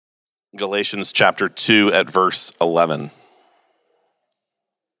Galatians chapter 2 at verse 11.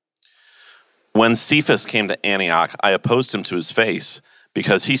 When Cephas came to Antioch, I opposed him to his face,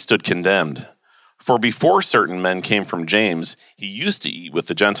 because he stood condemned. For before certain men came from James, he used to eat with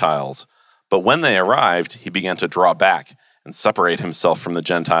the Gentiles. But when they arrived, he began to draw back and separate himself from the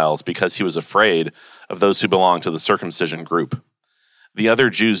Gentiles, because he was afraid of those who belonged to the circumcision group. The other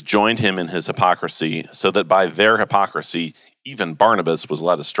Jews joined him in his hypocrisy, so that by their hypocrisy, even Barnabas was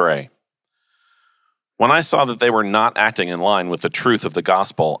led astray. When I saw that they were not acting in line with the truth of the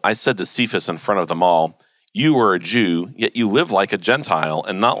gospel, I said to Cephas in front of them all, "You are a Jew, yet you live like a Gentile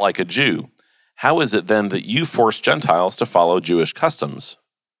and not like a Jew. How is it then that you force Gentiles to follow Jewish customs?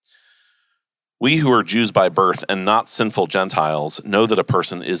 We who are Jews by birth and not sinful Gentiles know that a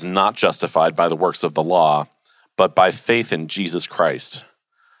person is not justified by the works of the law, but by faith in Jesus Christ.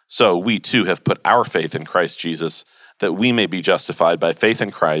 So we too have put our faith in Christ Jesus, that we may be justified by faith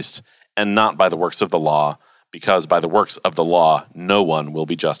in Christ and not by the works of the law, because by the works of the law no one will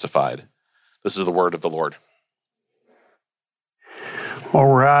be justified." This is the word of the Lord.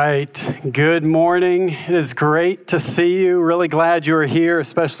 All right. Good morning. It is great to see you. Really glad you're here,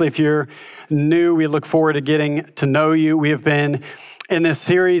 especially if you're new. We look forward to getting to know you. We have been in this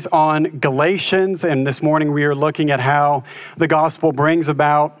series on Galatians, and this morning we are looking at how the gospel brings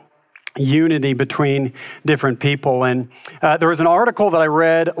about unity between different people. And there was an article that I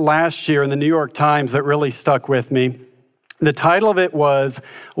read last year in the New York Times that really stuck with me. The title of it was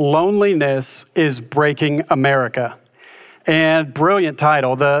 "Loneliness is Breaking America." And brilliant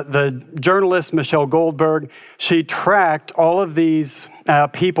title. The journalist Michelle Goldberg, she tracked all of these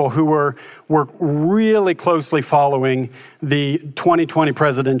people who were really closely following the 2020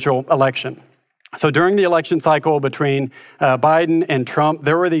 presidential election. So during the election cycle between Biden and Trump,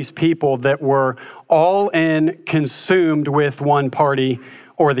 there were these people that were all in consumed with one party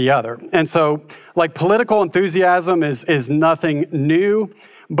or the other. And so like political enthusiasm is nothing new,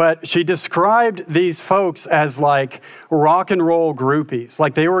 but she described these folks as like rock and roll groupies.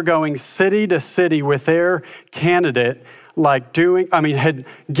 Like they were going city to city with their candidate, had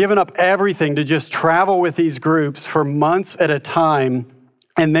given up everything to just travel with these groups for months at a time.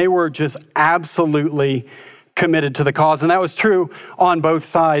 And they were just absolutely committed to the cause. And that was true on both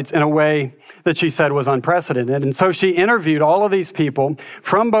sides in a way that she said was unprecedented. And so she interviewed all of these people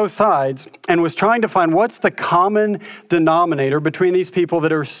from both sides and was trying to find what's the common denominator between these people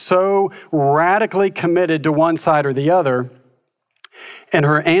that are so radically committed to one side or the other. And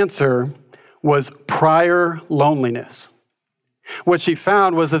her answer was prior loneliness. What she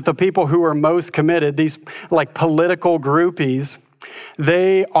found was that the people who were most committed, these like political groupies,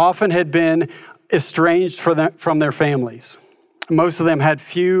 they often had been estranged from their families. Most of them had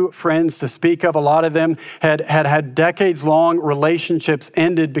few friends to speak of. A lot of them had decades-long relationships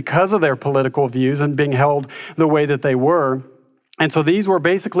ended because of their political views and being held the way that they were. And so these were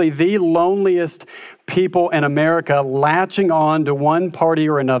basically the loneliest people in America, latching on to one party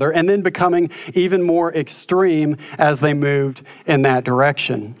or another and then becoming even more extreme as they moved in that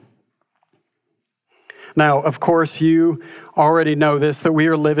direction. Now, of course, you already know this, that we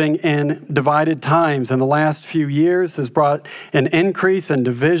are living in divided times, and the last few years has brought an increase in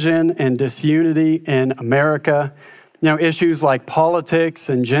division and disunity in America. You know, issues like politics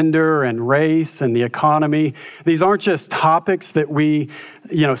and gender and race and the economy, these aren't just topics that we,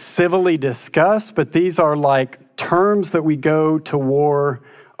 civilly discuss, but these are like terms that we go to war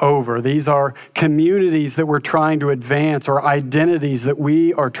over. These are communities that we're trying to advance or identities that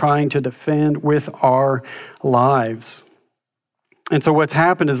we are trying to defend with our lives. And so what's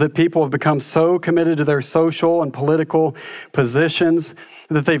happened is that people have become so committed to their social and political positions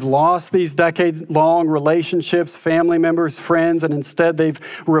that they've lost these decades-long relationships, family members, friends, and instead they've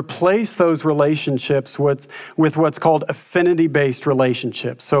replaced those relationships with what's called affinity-based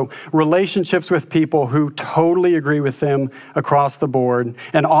relationships. So relationships with people who totally agree with them across the board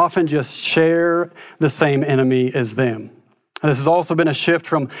and often just share the same enemy as them. This has also been a shift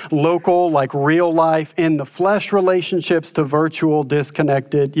from local, like real life in the flesh relationships to virtual,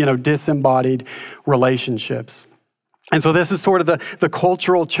 disconnected, disembodied relationships. And so this is sort of the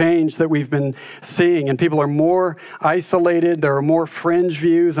cultural change that we've been seeing. And people are more isolated. There are more fringe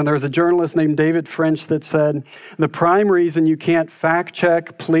views. And there's a journalist named David French that said, the prime reason you can't fact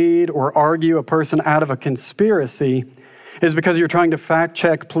check, plead, or argue a person out of a conspiracy is because you're trying to fact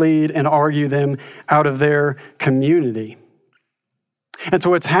check, plead, and argue them out of their community. And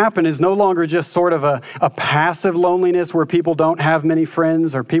so what's happened is no longer just sort of a passive loneliness where people don't have many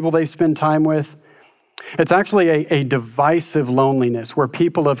friends or people they spend time with, It's actually a divisive loneliness where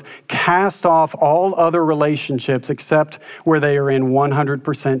people have cast off all other relationships except where they are in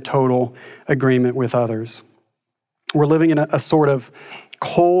 100% total agreement with others. We're living in a sort of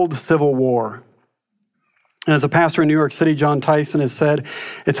cold civil war. And as a pastor in New York City, John Tyson has said,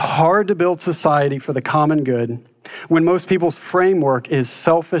 it's hard to build society for the common good when most people's framework is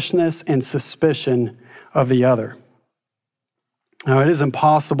selfishness and suspicion of the other. Now, it is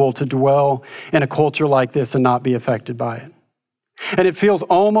impossible to dwell in a culture like this and not be affected by it. And it feels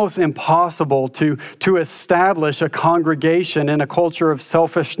almost impossible to establish a congregation in a culture of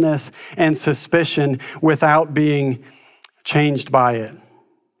selfishness and suspicion without being changed by it.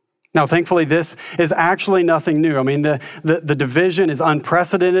 Now, thankfully, this is actually nothing new. I mean, the division is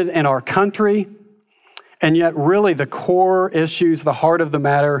unprecedented in our country, and yet really the core issues, the heart of the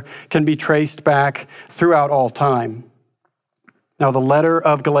matter, can be traced back throughout all time. Now, the letter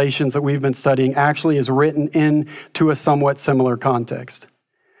of Galatians that we've been studying actually is written into a somewhat similar context.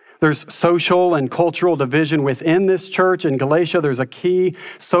 There's social and cultural division within this church. In Galatia, there's a key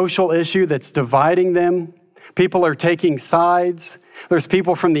social issue that's dividing them. People are taking sides. There's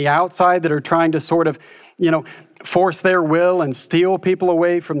people from the outside that are trying to sort of, force their will and steal people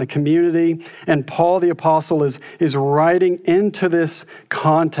away from the community. And Paul the Apostle is writing into this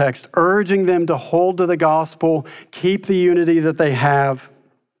context, urging them to hold to the gospel, keep the unity that they have,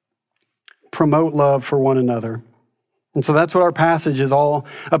 promote love for one another. And so that's what our passage is all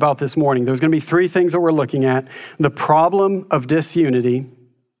about this morning. There's going to be three things that we're looking at: the problem of disunity,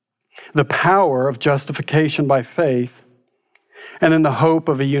 the power of justification by faith, and then the hope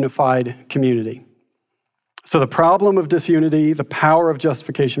of a unified community. So the problem of disunity, the power of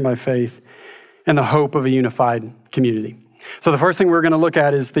justification by faith, and the hope of a unified community. So the first thing we're going to look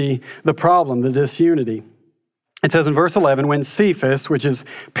at is the problem, the disunity. It says in verse 11, when Cephas, which is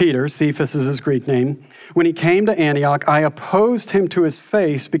Peter, Cephas is his Greek name, when he came to Antioch, I opposed him to his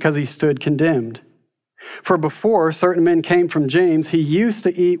face because he stood condemned. For before certain men came from James, he used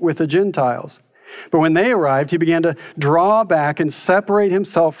to eat with the Gentiles. But when they arrived, he began to draw back and separate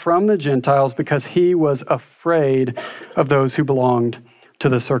himself from the Gentiles because he was afraid of those who belonged to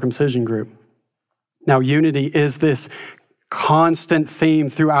the circumcision group. Now, unity is this constant theme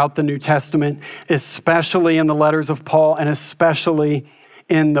throughout the New Testament, especially in the letters of Paul and especially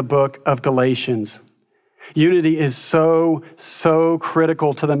in the book of Galatians. Unity is so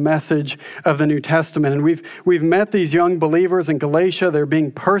critical to the message of the New Testament. And we've met these young believers in Galatia. They're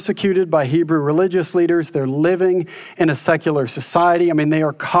being persecuted by Hebrew religious leaders. They're living in a secular society. I mean, they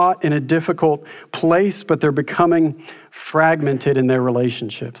are caught in a difficult place, but they're becoming fragmented in their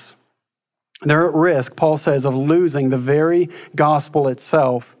relationships. They're at risk, Paul says, of losing the very gospel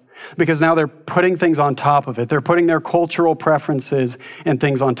itself, because now they're putting things on top of it. They're putting their cultural preferences and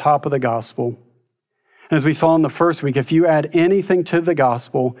things on top of the gospel. And as we saw in the first week, if you add anything to the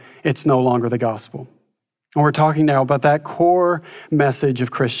gospel, it's no longer the gospel. And we're talking now about that core message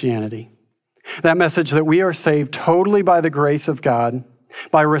of Christianity. That message that we are saved totally by the grace of God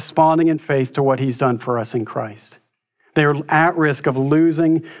by responding in faith to what he's done for us in Christ. They are at risk of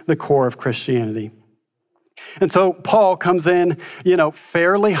losing the core of Christianity. And so Paul comes in,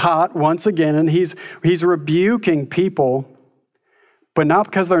 fairly hot once again, and he's rebuking people, but not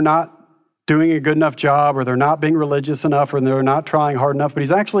because they're not doing a good enough job or they're not being religious enough or they're not trying hard enough, but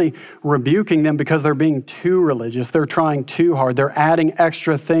he's actually rebuking them because they're being too religious. They're trying too hard. They're adding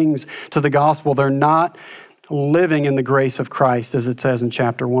extra things to the gospel. They're not living in the grace of Christ, as it says in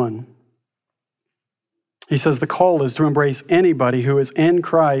chapter 1. He says the call is to embrace anybody who is in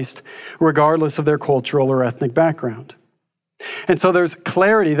Christ, regardless of their cultural or ethnic background. And so there's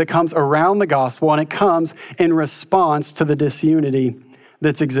clarity that comes around the gospel, and it comes in response to the disunity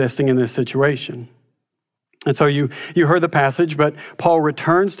that's existing in this situation. And so you heard the passage, but Paul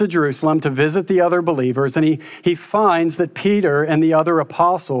returns to Jerusalem to visit the other believers, and he finds that Peter and the other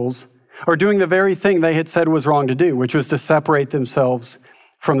apostles are doing the very thing they had said was wrong to do, which was to separate themselves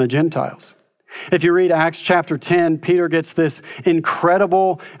from the Gentiles. If you read Acts chapter 10, Peter gets this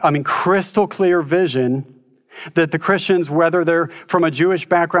incredible, crystal clear vision that the Christians, whether they're from a Jewish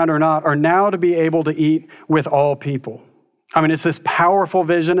background or not, are now to be able to eat with all people. It's this powerful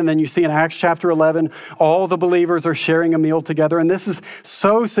vision. And then you see in Acts chapter 11, all the believers are sharing a meal together. And this is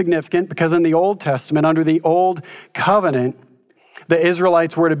so significant because in the Old Testament, under the Old Covenant, the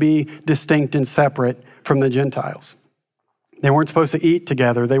Israelites were to be distinct and separate from the Gentiles. They weren't supposed to eat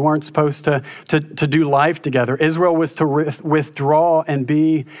together. They weren't supposed to do life together. Israel was to withdraw and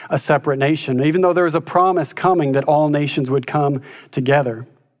be a separate nation, even though there was a promise coming that all nations would come together.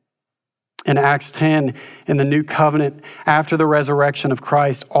 In Acts 10, in the new covenant, after the resurrection of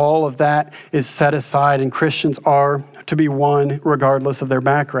Christ, all of that is set aside, and Christians are to be one regardless of their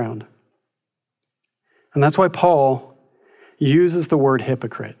background. And that's why Paul uses the word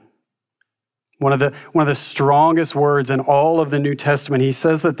hypocrite. One of the strongest words in all of the New Testament. He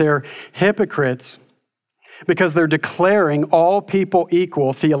says that they're hypocrites because they're declaring all people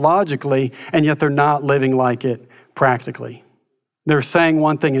equal theologically, and yet they're not living like it practically. They're saying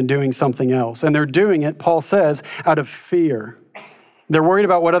one thing and doing something else. And they're doing it, Paul says, out of fear. They're worried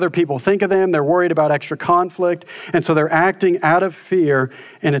about what other people think of them. They're worried about extra conflict. And so they're acting out of fear,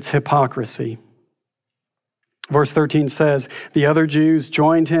 and it's hypocrisy. Verse 13 says, the other Jews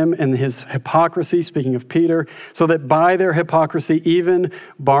joined him in his hypocrisy, speaking of Peter, so that by their hypocrisy, even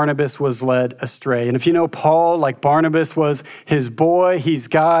Barnabas was led astray. And if you know Paul, like Barnabas was his boy, he's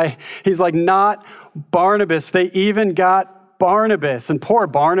like not Barnabas. They even got Barnabas. And poor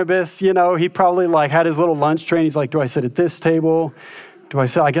Barnabas, he probably had his little lunch train. He's like, do I sit at this table?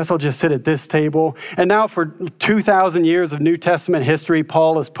 I guess I'll just sit at this table. And now for 2,000 years of New Testament history,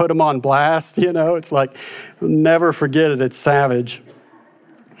 Paul has put him on blast. It's like, never forget it. It's savage.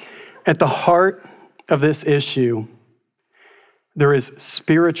 At the heart of this issue, there is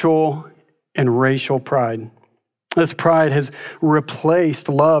spiritual and racial pride. This pride has replaced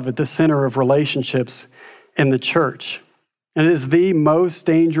love at the center of relationships in the church. And it is the most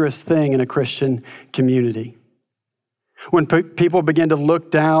dangerous thing in a Christian community. When people begin to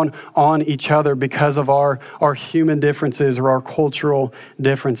look down on each other because of our human differences or our cultural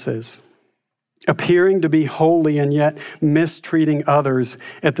differences, appearing to be holy and yet mistreating others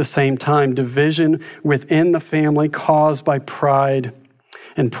at the same time, division within the family caused by pride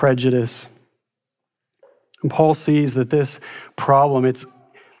and prejudice. And Paul sees that this problem,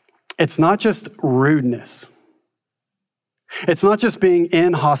 it's not just rudeness. It's not just being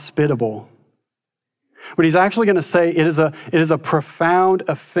inhospitable. But he's actually going to say it is a profound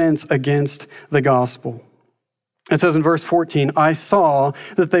offense against the gospel. It says in verse 14, I saw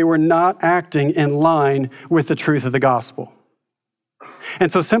that they were not acting in line with the truth of the gospel.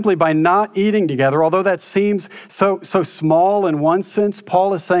 And so simply by not eating together, although that seems so small in one sense,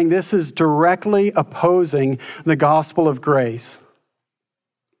 Paul is saying this is directly opposing the gospel of grace.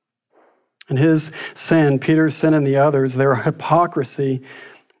 And his sin, Peter's sin and the others, their hypocrisy,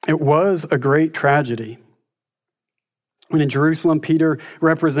 it was a great tragedy. When in Jerusalem, Peter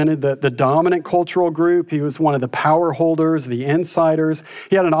represented the dominant cultural group. He was one of the power holders, the insiders.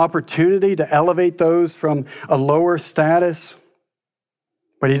 He had an opportunity to elevate those from a lower status,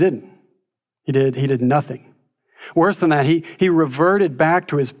 but he didn't. He did nothing. Worse than that, he reverted back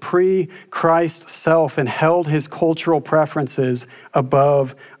to his pre-Christ self and held his cultural preferences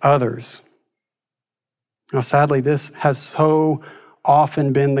above others. Now, sadly, this has so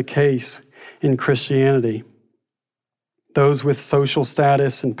often been the case in Christianity. Those with social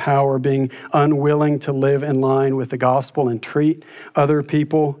status and power being unwilling to live in line with the gospel and treat other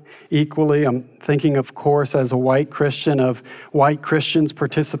people equally. I'm thinking, of course, as a white Christian, of white Christians'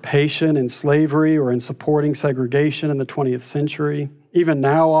 participation in slavery or in supporting segregation in the 20th century. Even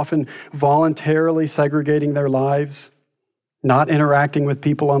now, often voluntarily segregating their lives, not interacting with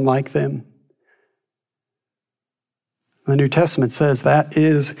people unlike them. The New Testament says that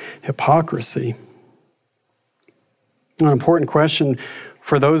is hypocrisy. An important question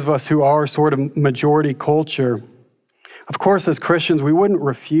for those of us who are sort of majority culture. Of course, as Christians, we wouldn't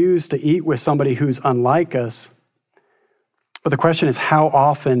refuse to eat with somebody who's unlike us. But the question is, how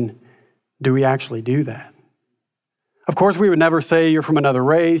often do we actually do that? Of course, we would never say you're from another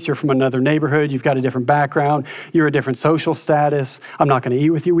race, you're from another neighborhood, you've got a different background, you're a different social status, I'm not going to eat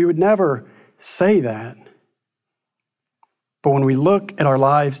with you. We would never say that. But when we look at our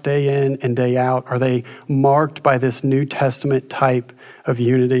lives day in and day out, are they marked by this New Testament type of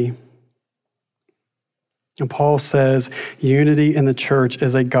unity? And Paul says unity in the church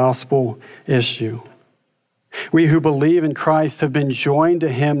is a gospel issue. We who believe in Christ have been joined to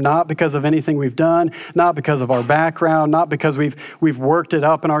him not because of anything we've done, not because of our background, not because we've worked it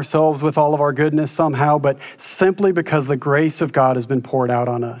up in ourselves with all of our goodness somehow, but simply because the grace of God has been poured out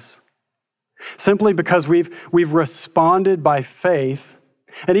on us. Simply because we've responded by faith.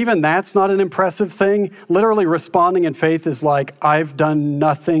 And even that's not an impressive thing. Literally responding in faith is like, I've done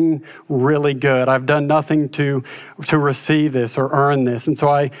nothing really good. I've done nothing to receive this or earn this. And so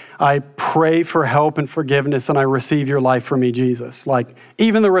I pray for help and forgiveness and I receive your life for me, Jesus. Like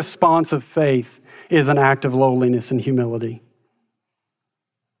even the response of faith is an act of lowliness and humility.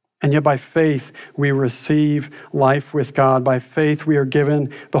 And yet by faith, we receive life with God. By faith, we are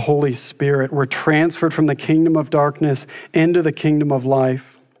given the Holy Spirit. We're transferred from the kingdom of darkness into the kingdom of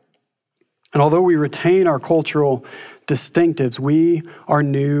life. And although we retain our cultural distinctives, we are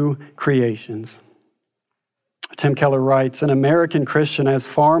new creations. Tim Keller writes, an American Christian has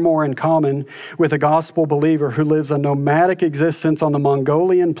far more in common with a gospel believer who lives a nomadic existence on the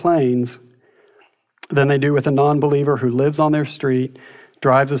Mongolian plains than they do with a non-believer who lives on their street,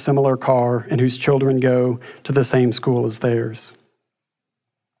 drives a similar car, and whose children go to the same school as theirs.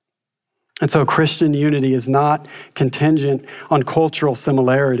 And so Christian unity is not contingent on cultural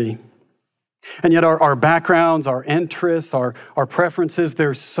similarity. And yet our backgrounds, our interests, our preferences,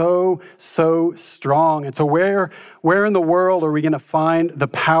 they're so strong. And so where in the world are we going to find the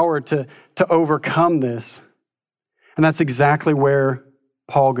power to overcome this? And that's exactly where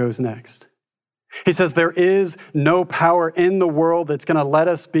Paul goes next. He says there is no power in the world that's going to let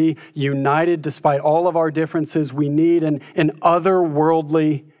us be united despite all of our differences. We need an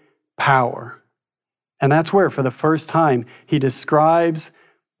otherworldly power. And that's where, for the first time, he describes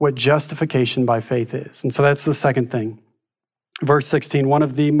what justification by faith is. And so that's the second thing. Verse 16, one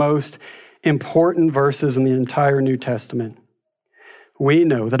of the most important verses in the entire New Testament. We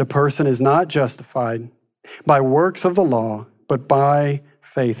know that a person is not justified by works of the law, but by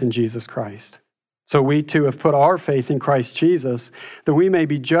faith in Jesus Christ. So we too have put our faith in Christ Jesus, that we may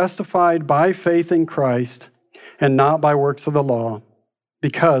be justified by faith in Christ and not by works of the law,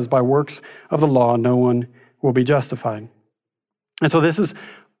 because by works of the law no one will be justified. And so this is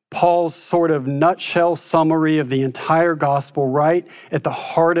Paul's sort of nutshell summary of the entire gospel. Right at the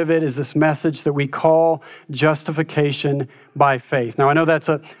heart of it is this message that we call justification by faith. Now, I know that's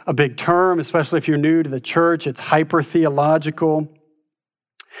a big term, especially if you're new to the church. It's hyper-theological.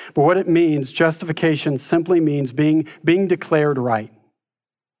 But what it means, justification simply means being declared right,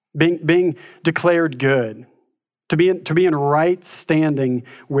 being declared good, to be in right standing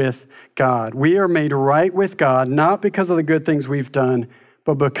with God. We are made right with God, not because of the good things we've done,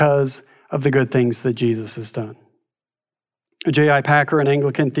 but because of the good things that Jesus has done. J.I. Packer, an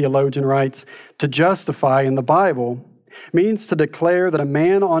Anglican theologian, writes, to justify in the Bible means to declare that a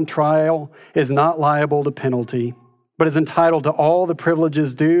man on trial is not liable to penalty, but is entitled to all the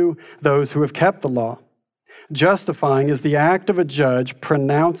privileges due those who have kept the law. Justifying is the act of a judge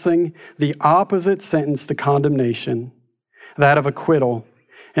pronouncing the opposite sentence to condemnation, that of acquittal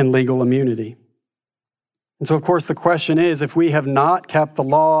and legal immunity. And so, of course, the question is, if we have not kept the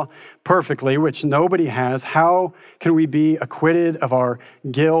law perfectly, which nobody has, how can we be acquitted of our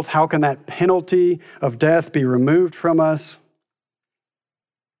guilt? How can that penalty of death be removed from us?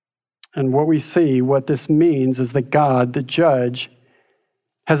 And what we see, what this means, is that God, the judge,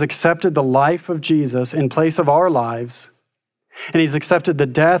 has accepted the life of Jesus in place of our lives, and he's accepted the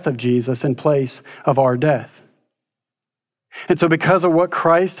death of Jesus in place of our death. And so because of what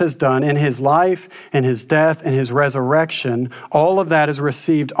Christ has done in his life and his death and his resurrection, all of that is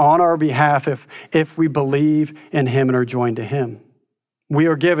received on our behalf if we believe in him and are joined to him. We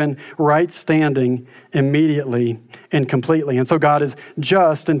are given right standing immediately and completely. And so God is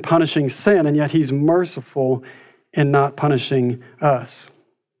just in punishing sin, and yet he's merciful in not punishing us.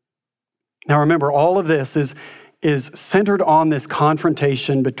 Now remember, all of this is centered on this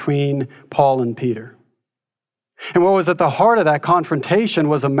confrontation between Paul and Peter. And what was at the heart of that confrontation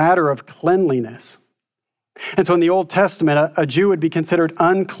was a matter of cleanliness. And so in the Old Testament, a Jew would be considered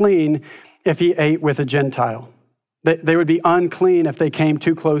unclean if he ate with a Gentile. They would be unclean if they came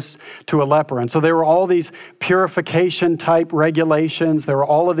too close to a leper. And so there were all these purification type regulations. There were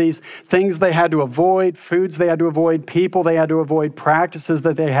all of these things they had to avoid, foods they had to avoid, people they had to avoid, practices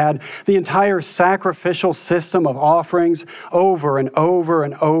that they had. The entire sacrificial system of offerings over and over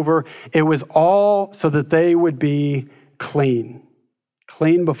and over. It was all so that they would be clean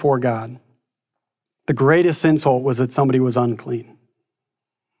before God. The greatest insult was that somebody was unclean.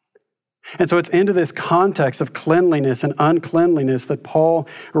 And so it's into this context of cleanliness and uncleanliness that Paul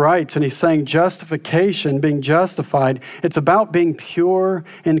writes, and he's saying justification, being justified, it's about being pure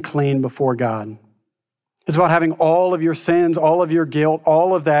and clean before God. It's about having all of your sins, all of your guilt,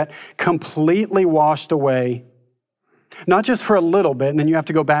 all of that completely washed away, not just for a little bit, and then you have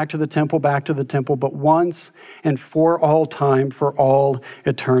to go back to the temple, but once and for all time, for all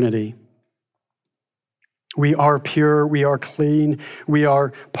eternity. We are pure, we are clean, we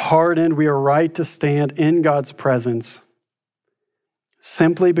are pardoned, we are right to stand in God's presence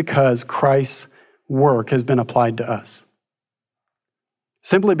simply because Christ's work has been applied to us.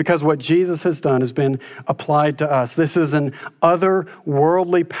 Simply because what Jesus has done has been applied to us. This is an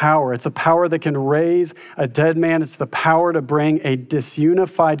otherworldly power. It's a power that can raise a dead man. It's the power to bring a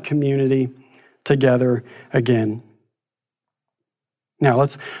disunified community together again. Now,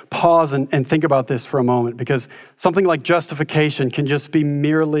 let's pause and think about this for a moment, because something like justification can just be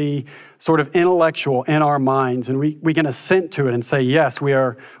merely sort of intellectual in our minds, and we can assent to it and say, yes, we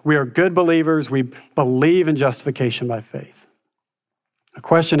are good believers. We believe in justification by faith. The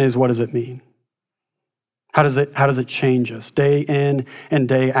question is, what does it mean? How does it change us day in and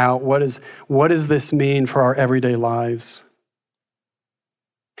day out? What does this mean for our everyday lives?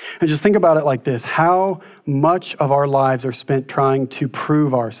 And just think about it like this. How much of our lives are spent trying to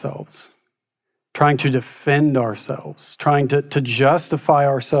prove ourselves, trying to defend ourselves, trying to justify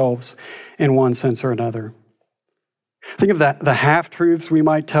ourselves in one sense or another? Think of the half-truths we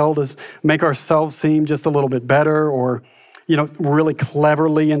might tell to make ourselves seem just a little bit better, or really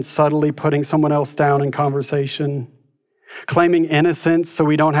cleverly and subtly putting someone else down in conversation. Claiming innocence so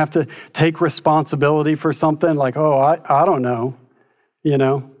we don't have to take responsibility for something, like, oh, I don't know.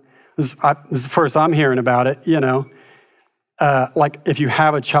 This is the first I'm hearing about it, Like if you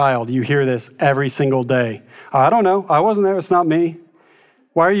have a child, you hear this every single day. I don't know. I wasn't there. It's not me.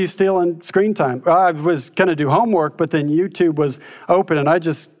 Why are you stealing screen time? I was going to do homework, but then YouTube was open and I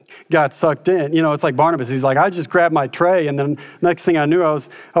just got sucked in. It's like Barnabas. He's like, I just grabbed my tray, and then next thing I knew, I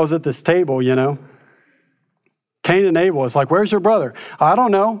was at this table, Cain and Abel. It's like, where's your brother? I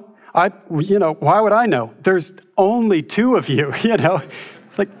don't know. Why would I know? There's only two of you,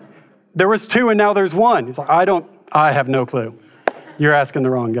 It's like, there was two and now there's one. He's like, I have no clue. You're asking the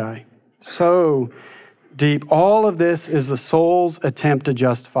wrong guy. So deep. All of this is the soul's attempt to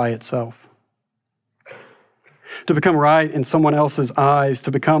justify itself, to become right in someone else's eyes,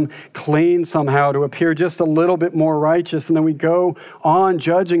 to become clean somehow, to appear just a little bit more righteous. And then we go on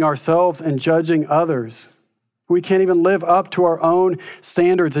judging ourselves and judging others. We can't even live up to our own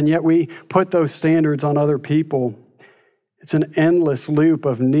standards, and yet we put those standards on other people. It's an endless loop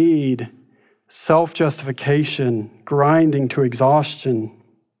of need, self-justification, grinding to exhaustion.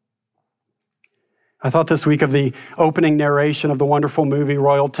 I thought this week of the opening narration of the wonderful movie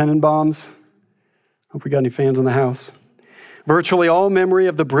Royal Tenenbaums. Hope we got any fans in the house. Virtually all memory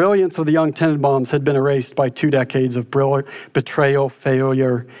of the brilliance of the young Tenenbaums had been erased by 2 decades of betrayal,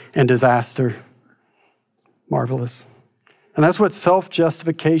 failure, and disaster. Marvelous. And that's what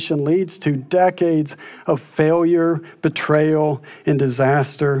self-justification leads to, decades of failure, betrayal, and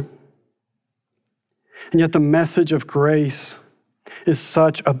disaster. And yet the message of grace is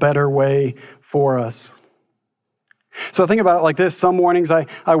such a better way for us. So I think about it like this. Some mornings I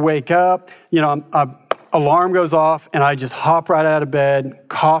wake up, alarm goes off, and I just hop right out of bed,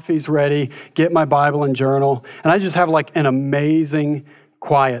 coffee's ready, get my Bible and journal, and I just have like an amazing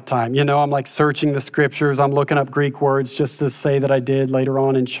quiet time. I'm like searching the scriptures. I'm looking up Greek words just to say that I did later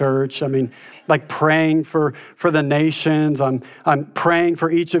on in church. Like praying for the nations. I'm praying for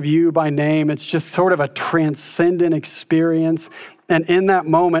each of you by name. It's just sort of a transcendent experience. And in that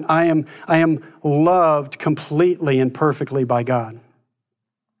moment, I am loved completely and perfectly by God.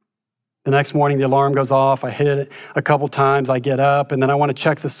 The next morning, the alarm goes off. I hit it a couple times. I get up, and then I want to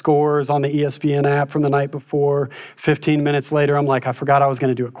check the scores on the ESPN app from the night before. 15 minutes later, I'm like, I forgot I was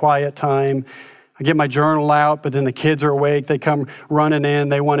going to do a quiet time. I get my journal out, but then the kids are awake. They come running in.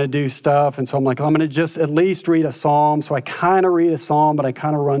 They want to do stuff. And so I'm like, I'm going to just at least read a psalm. So I kind of read a psalm, but I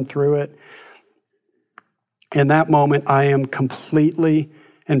kind of run through it. In that moment, I am completely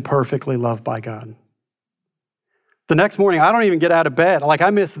and perfectly loved by God. The next morning, I don't even get out of bed. Like I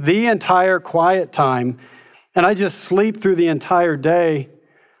miss the entire quiet time, and I just sleep through the entire day.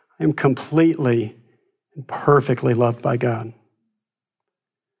 I'm completely and perfectly loved by God.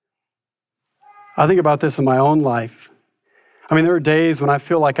 I think about this in my own life. There are days when I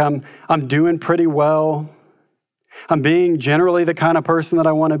feel like I'm doing pretty well. I'm being generally the kind of person that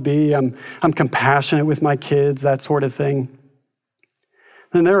I want to be. I'm compassionate with my kids, that sort of thing.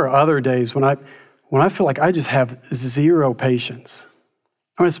 And there are other days when I feel like I just have zero patience.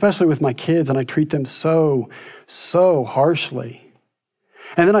 Especially with my kids, and I treat them so harshly.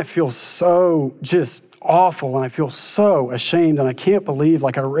 And then I feel so just awful, and I feel so ashamed, and I can't believe I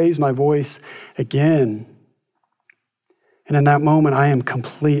raise my voice again. And in that moment, I am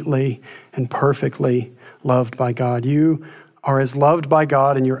completely and perfectly loved by God. You are as loved by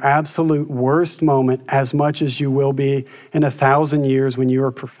God in your absolute worst moment as much as you will be in 1,000 years when you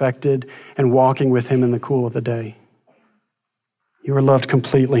are perfected and walking with him in the cool of the day. You are loved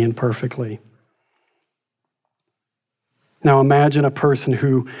completely and perfectly. Now imagine a person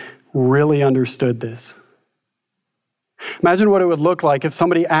who really understood this, Imagine what it would look like if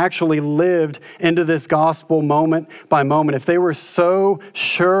somebody actually lived into this gospel moment by moment. If they were so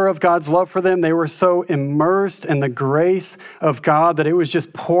sure of God's love for them, they were so immersed in the grace of God that it was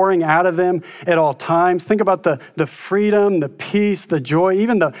just pouring out of them at all times. Think about the freedom, the peace, the joy,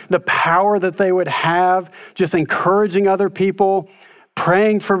 even the power that they would have, just encouraging other people,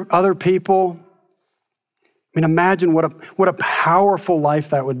 praying for other people. I mean, imagine what a powerful life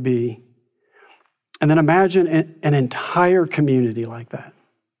that would be. And then imagine an entire community like that.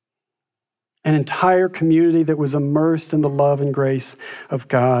 An entire community that was immersed in the love and grace of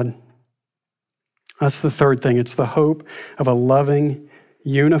God. That's the third thing. It's the hope of a loving,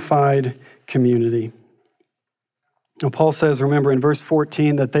 unified community. Now, Paul says, remember in verse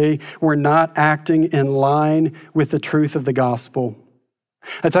 14, that they were not acting in line with the truth of the gospel.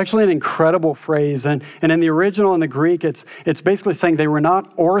 That's actually an incredible phrase. And in the original, in the Greek, it's basically saying they were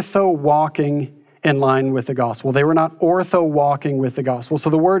not ortho-walking in line with the gospel. They were not ortho-walking with the gospel. So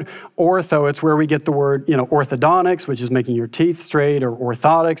the word ortho, it's where we get the word, orthodontics, which is making your teeth straight, or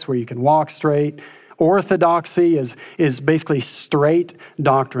orthotics, where you can walk straight. Orthodoxy is basically straight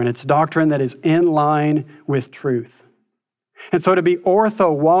doctrine. It's doctrine that is in line with truth. And so to be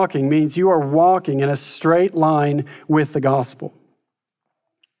ortho-walking means you are walking in a straight line with the gospel.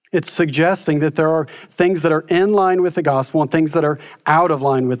 It's suggesting that there are things that are in line with the gospel and things that are out of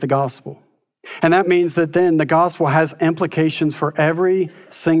line with the gospel. And that means that then the gospel has implications for every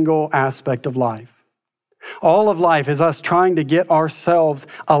single aspect of life. All of life is us trying to get ourselves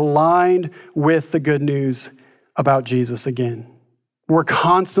aligned with the good news about Jesus again. We're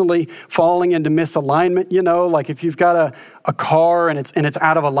constantly falling into misalignment. Like if you've got a car and it's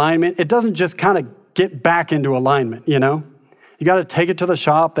out of alignment, it doesn't just kind of get back into alignment, You got to take it to the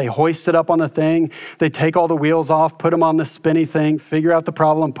shop. They hoist it up on the thing. They take all the wheels off, put them on the spinny thing, figure out the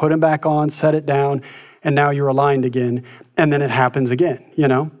problem, put them back on, set it down, and now you're aligned again. And then it happens again.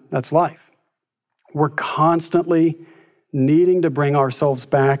 That's life. We're constantly needing to bring ourselves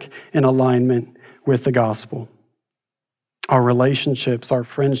back in alignment with the gospel. Our relationships, our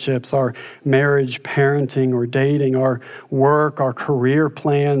friendships, our marriage, parenting, or dating, our work, our career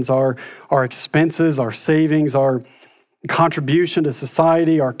plans, our expenses, our savings, our contribution to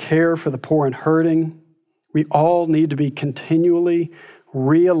society, our care for the poor and hurting. We all need to be continually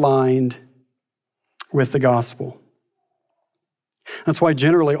realigned with the gospel. That's why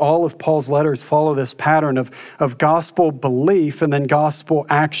generally all of Paul's letters follow this pattern of gospel belief and then gospel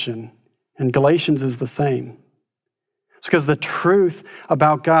action. And Galatians is the same. It's because the truth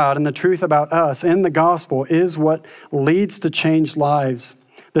about God and the truth about us in the gospel is what leads to changed lives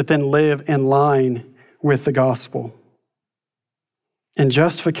that then live in line with the gospel. And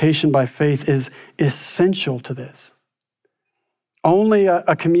justification by faith is essential to this. Only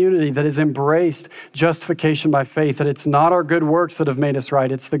a community that has embraced justification by faith, that it's not our good works that have made us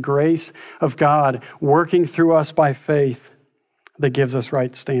right, it's the grace of God working through us by faith that gives us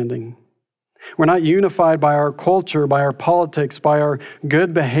right standing. We're not unified by our culture, by our politics, by our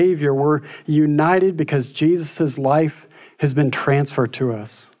good behavior. We're united because Jesus' life has been transferred to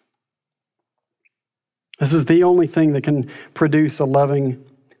us. This is the only thing that can produce a loving,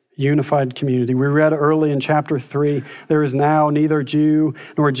 unified community. We read early in chapter 3, there is now neither Jew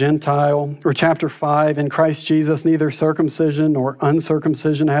nor Gentile. Or chapter 5, in Christ Jesus, neither circumcision nor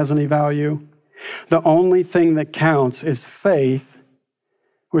uncircumcision has any value. The only thing that counts is faith,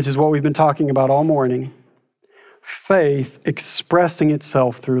 which is what we've been talking about all morning. Faith expressing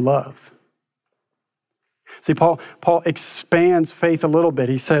itself through love. See, Paul expands faith a little bit.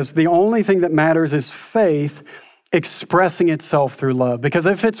 He says the only thing that matters is faith expressing itself through love. Because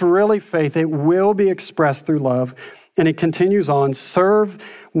if it's really faith, it will be expressed through love. And it continues on, serve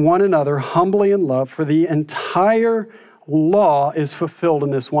one another humbly in love, for the entire law is fulfilled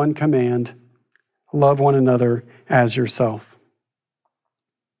in this one command, love one another as yourself.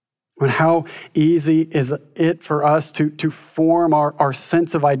 And how easy is it for us to form our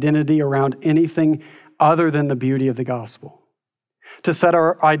sense of identity around anything other than the beauty of the gospel? To set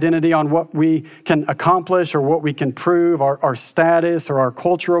our identity on what we can accomplish or what we can prove, our status or our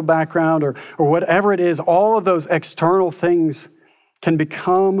cultural background or whatever it is, all of those external things can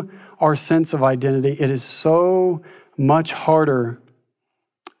become our sense of identity. It is so much harder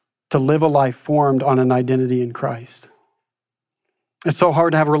to live a life formed on an identity in Christ. It's so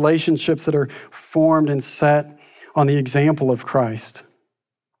hard to have relationships that are formed and set on the example of Christ.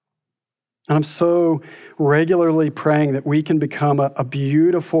 And I'm so regularly praying that we can become a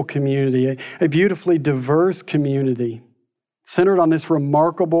beautiful community, a beautifully diverse community centered on this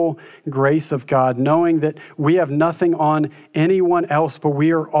remarkable grace of God, knowing that we have nothing on anyone else, but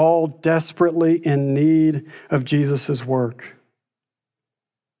we are all desperately in need of Jesus' work.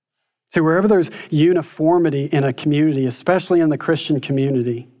 See, wherever there's uniformity in a community, especially in the Christian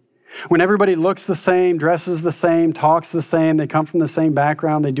community, when everybody looks the same, dresses the same, talks the same, they come from the same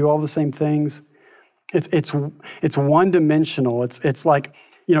background, they do all the same things, it's one-dimensional. It's like,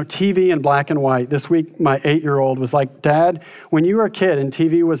 TV in black and white. This week, my 8-year-old was like, Dad, when you were a kid and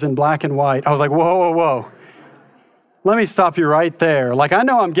TV was in black and white, I was like, whoa, whoa, whoa. Let me stop you right there. Like, I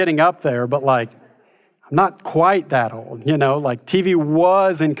know I'm getting up there, but I'm not quite that old, Like, TV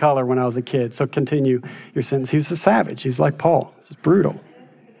was in color when I was a kid. So continue your sentence. He was a savage. He's like Paul. He's brutal.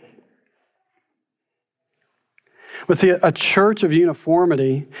 But see, a church of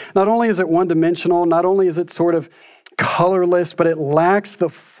uniformity, not only is it one-dimensional, not only is it sort of colorless, but it lacks the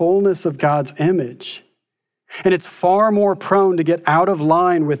fullness of God's image. And it's far more prone to get out of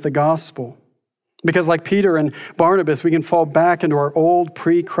line with the gospel. Because like Peter and Barnabas, we can fall back into our old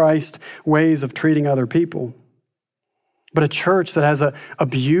pre-Christ ways of treating other people. But a church that has a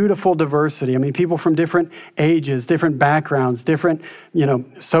beautiful diversity, people from different ages, different backgrounds, different,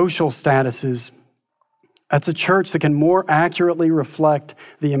 social statuses, that's a church that can more accurately reflect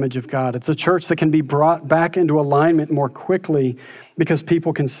the image of God. It's a church that can be brought back into alignment more quickly because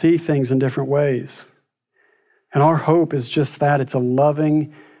people can see things in different ways. And our hope is just that. It's a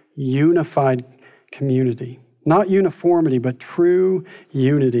loving, unified community. Not uniformity, but true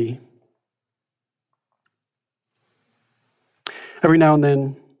unity. Every now and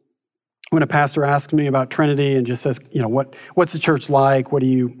then, when a pastor asks me about Trinity and just says, what's the church like? What do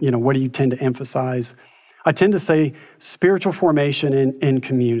you tend to emphasize? I tend to say spiritual formation in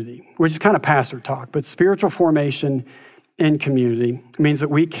community, which is kind of pastor talk, but spiritual formation in community means that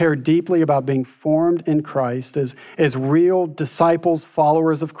we care deeply about being formed in Christ as real disciples,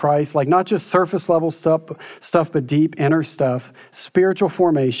 followers of Christ, like not just surface level stuff, but deep inner stuff, spiritual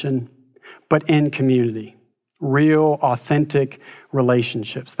formation, but in community, real, authentic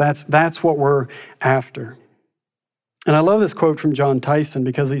relationships. That's what we're after. And I love this quote from John Tyson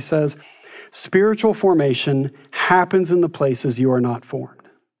because he says, spiritual formation happens in the places you are not formed.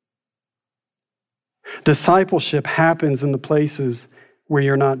 Discipleship happens in the places where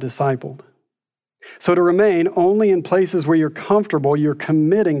you're not discipled. So to remain only in places where you're comfortable, you're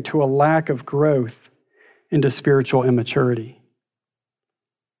committing to a lack of growth into spiritual immaturity.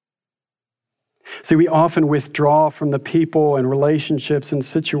 See, we often withdraw from the people and relationships and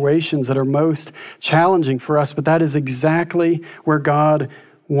situations that are most challenging for us, but that is exactly where God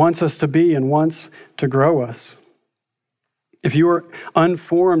wants us to be and wants to grow us. If you are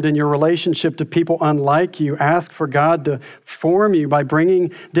unformed in your relationship to people unlike you, ask for God to form you by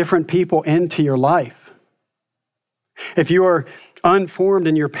bringing different people into your life. If you are unformed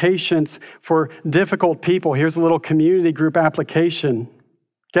in your patience for difficult people, here's a little community group application.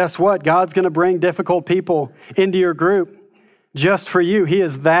 Guess what? God's going to bring difficult people into your group just for you. He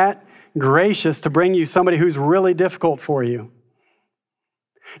is that gracious to bring you somebody who's really difficult for you.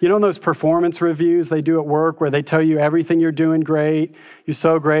 You know those performance reviews they do at work where they tell you everything you're doing great, you're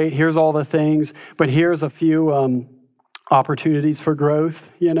so great, here's all the things, but here's a few opportunities for growth,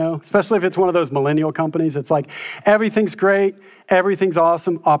 Especially if it's one of those millennial companies. It's like, everything's great, everything's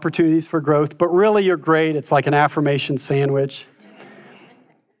awesome, opportunities for growth, but really you're great. It's like an affirmation sandwich.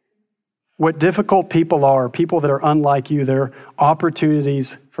 What difficult people are, people that are unlike you, they're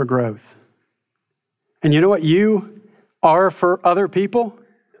opportunities for growth. And you know what you are for other people?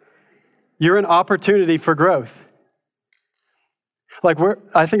 You're an opportunity for growth.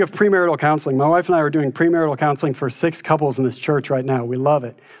 I think of premarital counseling. My wife and I are doing premarital counseling for 6 couples in this church right now. We love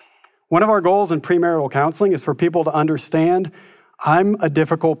it. One of our goals in premarital counseling is for people to understand, I'm a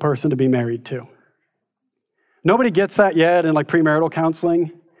difficult person to be married to. Nobody gets that yet in premarital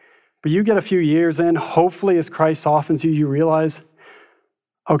counseling, but you get a few years in, hopefully as Christ softens you, you realize,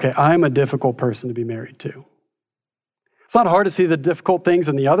 okay, I'm a difficult person to be married to. It's not hard to see the difficult things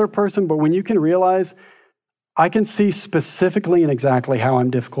in the other person, but when you can realize, I can see specifically and exactly how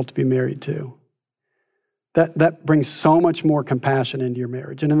I'm difficult to be married to, that brings so much more compassion into your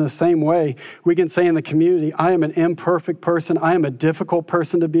marriage. And in the same way, we can say in the community, I am an imperfect person. I am a difficult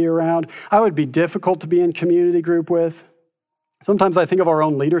person to be around. I would be difficult to be in community group with. Sometimes I think of our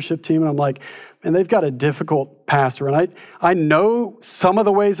own leadership team and I'm like, man, they've got a difficult pastor. And I know some of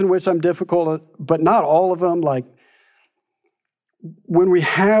the ways in which I'm difficult, but not all of them. When we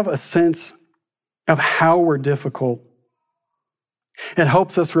have a sense of how we're difficult, It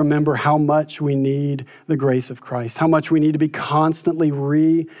helps us remember how much we need the grace of Christ, how much we need to be constantly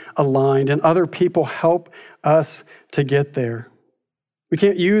realigned, and other people help us to get there. We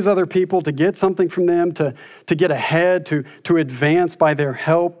can't use other people to get something from them, to get ahead, to advance by their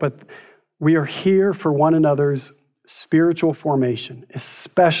help, but we are here for one another's spiritual formation,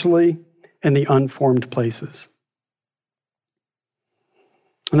 especially in the unformed places.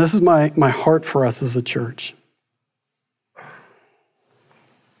 And this is my heart for us as a church.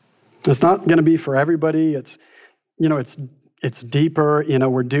 It's not going to be for everybody. It's deeper.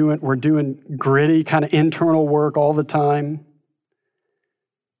 We're doing gritty kind of internal work all the time.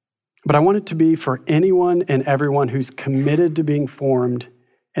 But I want it to be for anyone and everyone who's committed to being formed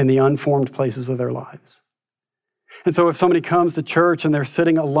in the unformed places of their lives. And so if somebody comes to church and they're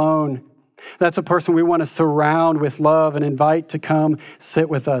sitting alone, that's a person we want to surround with love and invite to come sit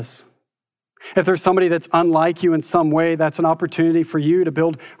with us. If there's somebody that's unlike you in some way, that's an opportunity for you to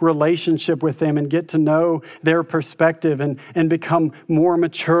build relationship with them and get to know their perspective and become more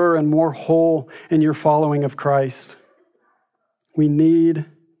mature and more whole in your following of Christ. We need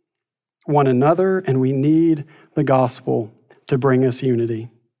one another, and we need the gospel to bring us unity.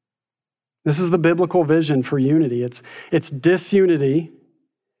 This is the biblical vision for unity. It's disunity,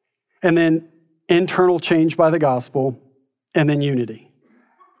 and then internal change by the gospel, and then unity.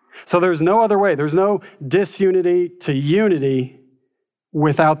 So there's no other way. There's no disunity to unity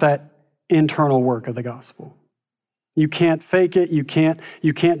without that internal work of the gospel. You can't fake it. You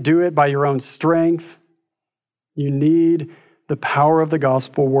can't do it by your own strength. You need the power of the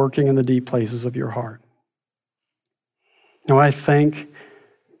gospel working in the deep places of your heart. Now, I thank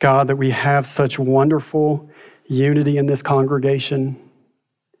God that we have such wonderful unity in this congregation.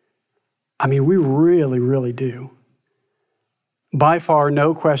 I mean, we really, really do. By far,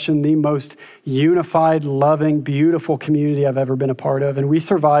 no question, the most unified, loving, beautiful community I've ever been a part of. And we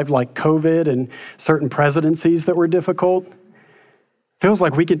survived like COVID and certain presidencies that were difficult. Feels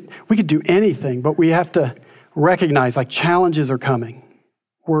like we could do anything, but we have to recognize like challenges are coming.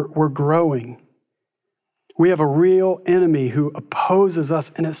 We're growing. We have a real enemy who opposes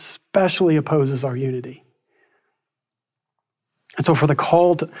us and especially opposes our unity. And so for the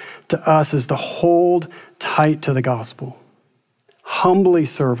call to us is to hold tight to the gospel. Humbly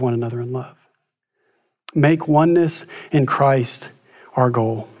serve one another in love. Make oneness in Christ our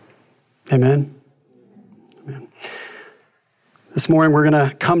goal. Amen? Amen. This morning we're going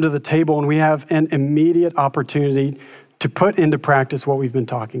to come to the table and we have an immediate opportunity to put into practice what we've been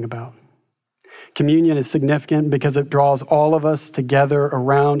talking about. Communion is significant because it draws all of us together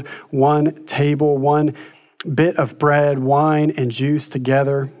around one table, one bit of bread, wine, and juice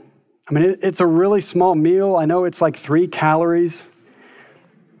together. I mean, it's a really small meal. I know it's like 3 calories.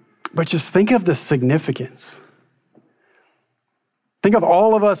 But just think of the significance. Think of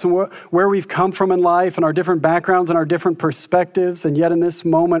all of us and where we've come from in life and our different backgrounds and our different perspectives. And yet in this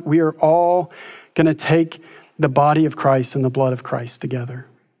moment, we are all going to take the body of Christ and the blood of Christ together.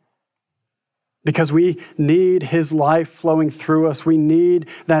 Because we need his life flowing through us. We need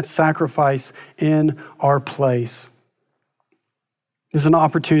that sacrifice in our place. This is an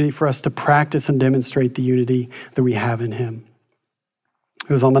opportunity for us to practice and demonstrate the unity that we have in him.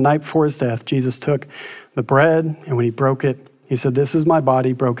 It was on the night before his death, Jesus took the bread, and when he broke it, he said, "This is my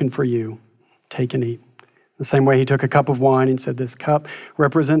body broken for you. Take and eat." The same way he took a cup of wine and said, "This cup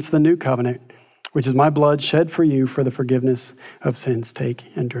represents the new covenant, which is my blood shed for you for the forgiveness of sins. Take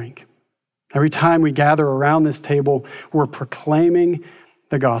and drink." Every time we gather around this table, we're proclaiming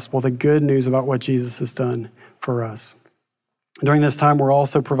the gospel, the good news about what Jesus has done for us. During this time, we're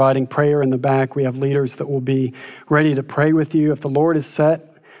also providing prayer in the back. We have leaders that will be ready to pray with you. If the Lord has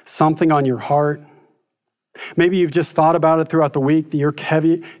set something on your heart, maybe you've just thought about it throughout the week that you're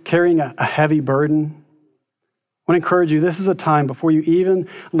carrying a heavy burden. I want to encourage you, this is a time before you even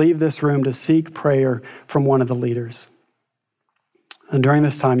leave this room to seek prayer from one of the leaders. And during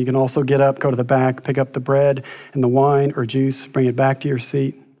this time, you can also get up, go to the back, pick up the bread and the wine or juice, bring it back to your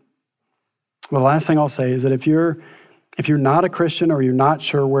seat. Well, the last thing I'll say is that if you're not a Christian or you're not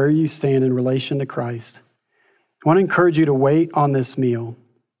sure where you stand in relation to Christ, I want to encourage you to wait on this meal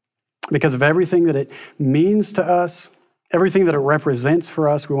because of everything that it means to us, everything that it represents for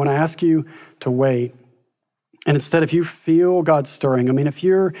us. We want to ask you to wait. And instead, if you feel God stirring, if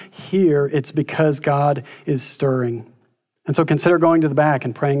you're here, it's because God is stirring. And so consider going to the back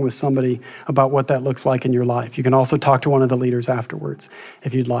and praying with somebody about what that looks like in your life. You can also talk to one of the leaders afterwards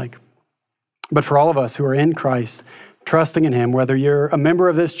if you'd like. But for all of us who are in Christ, trusting in him, whether you're a member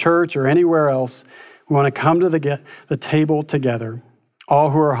of this church or anywhere else, we want to come to the table together.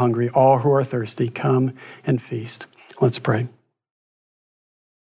 All who are hungry, all who are thirsty, come and feast. Let's pray.